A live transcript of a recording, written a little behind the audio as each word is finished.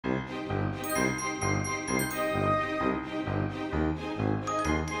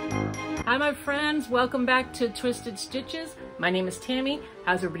Hi my friends, welcome back to Twisted Stitches. My name is Tammy.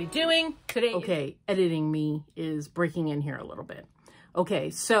 How's everybody doing today? Okay, editing me is breaking in here a little bit. Okay,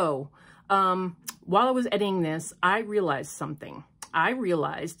 so while I was editing this, I realized something. I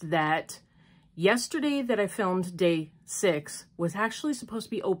realized that yesterday that I filmed day 6 was actually supposed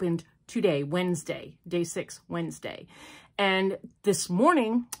to be opened today, Wednesday, day 6, Wednesday. And this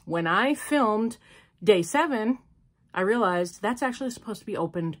morning when I filmed day 7, I realized that's actually supposed to be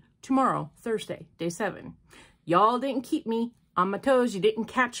opened tomorrow, Thursday, day 7. Y'all didn't keep me on my toes. You didn't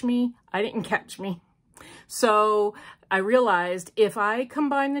catch me. I didn't catch me. So I realized if I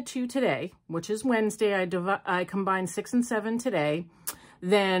combine the two today, which is Wednesday, I combined 6 and 7 today,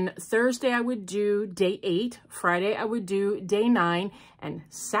 then Thursday I would do day 8, Friday I would do day 9, and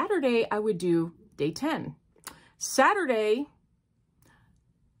Saturday I would do day 10. Saturday,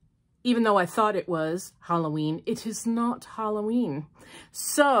 even though I thought it was Halloween, it is not Halloween.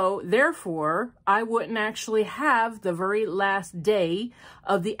 So therefore, I wouldn't actually have the very last day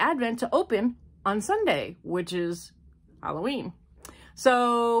of the Advent to open on Sunday, which is Halloween.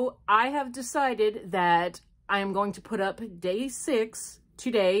 So I have decided that I am going to put up day 6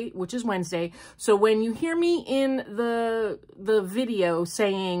 today, which is Wednesday. So when you hear me in the video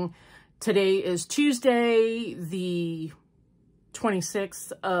saying today is Tuesday, the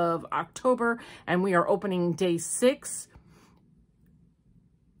 26th of October, and we are opening day 6.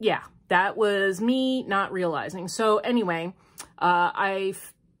 Yeah, that was me not realizing. So anyway,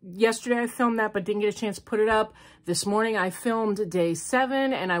 yesterday I filmed that, but didn't get a chance to put it up. This morning I filmed day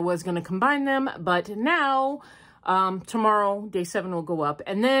 7, and I was going to combine them, but now tomorrow day 7 will go up,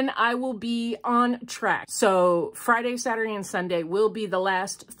 and then I will be on track. So Friday, Saturday, and Sunday will be the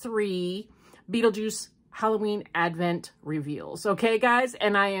last 3 Beetlejuice Halloween Advent reveals. Okay, guys?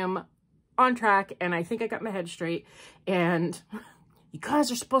 And I am on track, and I think I got my head straight, and you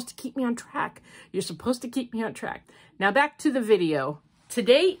guys are supposed to keep me on track. You're supposed to keep me on track. Now back to the video.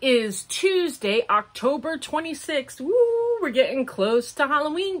 Today is Tuesday, October 26th. Woo, we're getting close to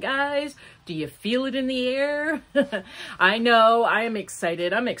Halloween, guys. Do you feel it in the air? I know, I am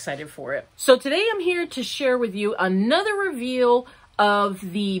excited. I'm excited for it. So today I'm here to share with you another reveal of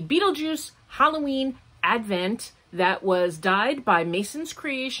the Beetlejuice Halloween Advent that was dyed by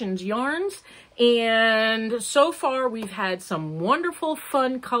MasonCreations Yarns. And so far we've had some wonderful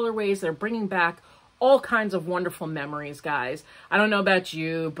fun colorways that are bringing back all kinds of wonderful memories, guys. I don't know about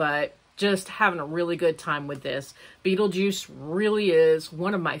you, but just having a really good time with this. Beetlejuice really is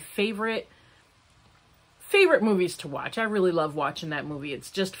one of my favorite movies to watch. I really love watching that movie. It's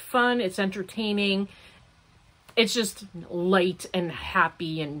just fun. It's entertaining. It's just light and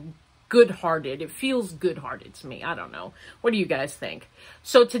happy and good-hearted. It feels good-hearted to me. I don't know. What do you guys think?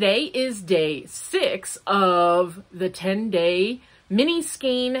 So today is day 6 of the 10-day mini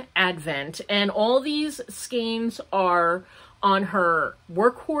skein Advent, and all these skeins are on her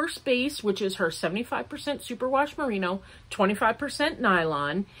Workhorse base, which is her 75% superwash merino, 25%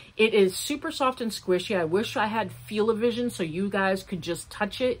 nylon. It is super soft and squishy. I wish I had feel-o-vision so you guys could just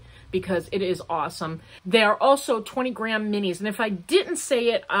touch it, because it is awesome. They are also 20-gram minis, and if I didn't say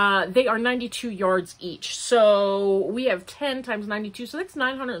it, they are 92 yards each. So we have 10 times 92, so that's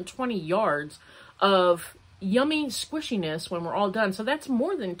 920 yards of yummy squishiness when we're all done. So that's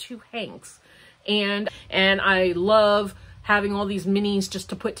more than 2 hanks. And I love having all these minis just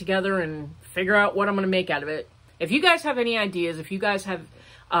to put together and figure out what I'm going to make out of it. If you guys have any ideas, if you guys have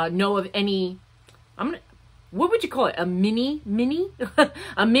know of any, what would you call it? A mini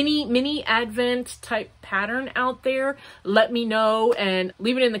a mini Advent type pattern out there? Let me know and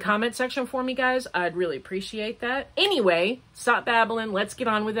leave it in the comment section for me, guys. I'd really appreciate that. Anyway, stop babbling. Let's get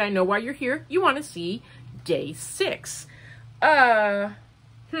on with it. I know why you're here. You want to see day 6. I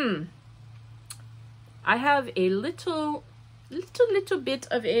have a little bit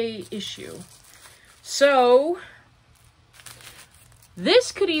of a issue. So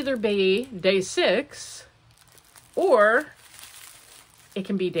this could either be day 6 or it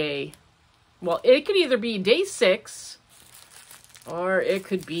can be it could either be day 6 or it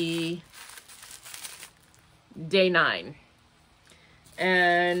could be day 9.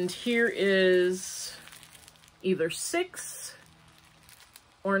 And here is either 6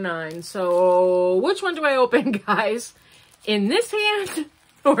 or 9. So which one do I open, guys? In this hand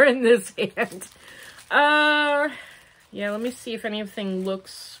or in this hand? Yeah, let me see if anything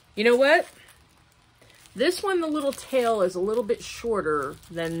looks... You know what? This one, the little tail is a little bit shorter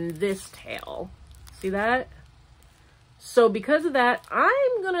than this tail. See that? So because of that,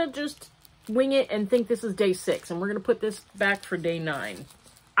 I'm going to just wing it and think this is day 6. And we're going to put this back for day 9.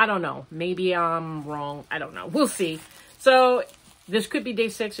 I don't know. Maybe I'm wrong. I don't know. We'll see. So This could be day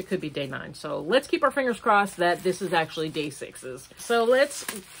 6, it could be day 9. So let's keep our fingers crossed that this is actually day 6's. So let's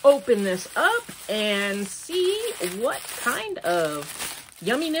open this up and see what kind of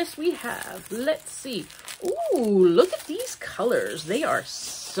yumminess we have. Let's see. Ooh, look at these colors. They are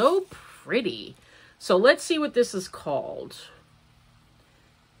so pretty. So let's see what this is called.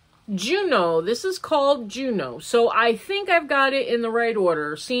 Juno. This is called Juno. So I think I've got it in the right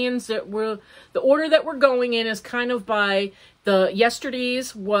order. Seeing that the order that we're going in is kind of by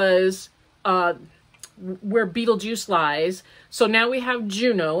yesterday's was where Beetlejuice lies. So now we have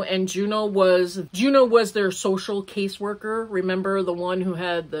Juno, and Juno was their social caseworker. Remember the one who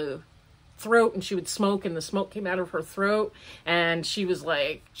had the throat and she would smoke and the smoke came out of her throat, and she was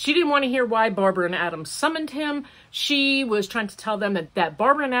like, she didn't want to hear why Barbara and Adam summoned him. She was trying to tell them that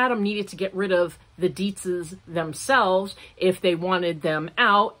Barbara and Adam needed to get rid of the Dietzes themselves if they wanted them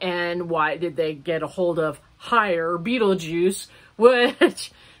out. And why did they get a hold of hire Beetlejuice,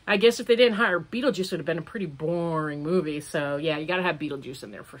 which I guess if they didn't hire Beetlejuice it would have been a pretty boring movie. So yeah, you gotta have Beetlejuice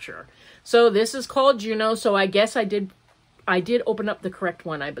in there for sure. So this is called Juno. So I guess I did open up the correct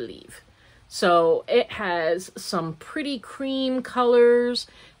one, I believe. So it has some pretty cream colors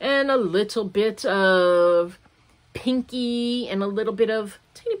and a little bit of pinky and a little bit of,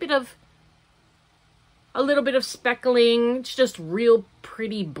 a little bit of speckling. It's just real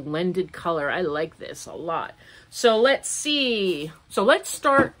pretty blended color. I like this a lot. So let's see. So let's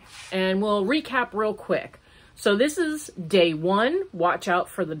start and we'll recap real quick. So this is day 1, watch out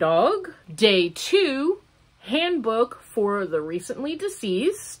for the dog. Day 2, handbook for the recently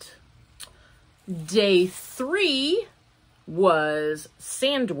deceased. Day 3 was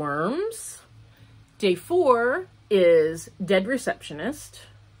sandworms. Day 4 is dead receptionist.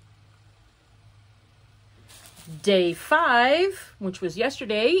 Day 5, which was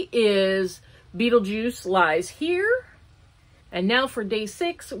yesterday, is Beetlejuice lies here. And now for day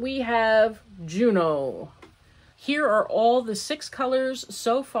 6, we have Juno. Here are all the 6 colors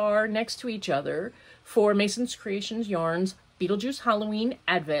so far next to each other for Mason's Creations Yarns Beetlejuice Halloween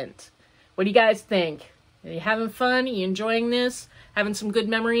Advent. What do you guys think? Are you having fun? Are you enjoying this? Having some good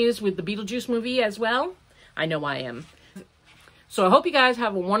memories with the Beetlejuice movie as well? I know I am. So I hope you guys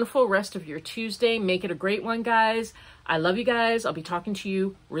have a wonderful rest of your Tuesday. Make it a great one, guys. I love you guys. I'll be talking to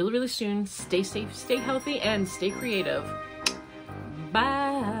you really, really soon. Stay safe, stay healthy, and stay creative.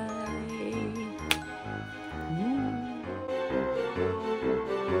 Bye.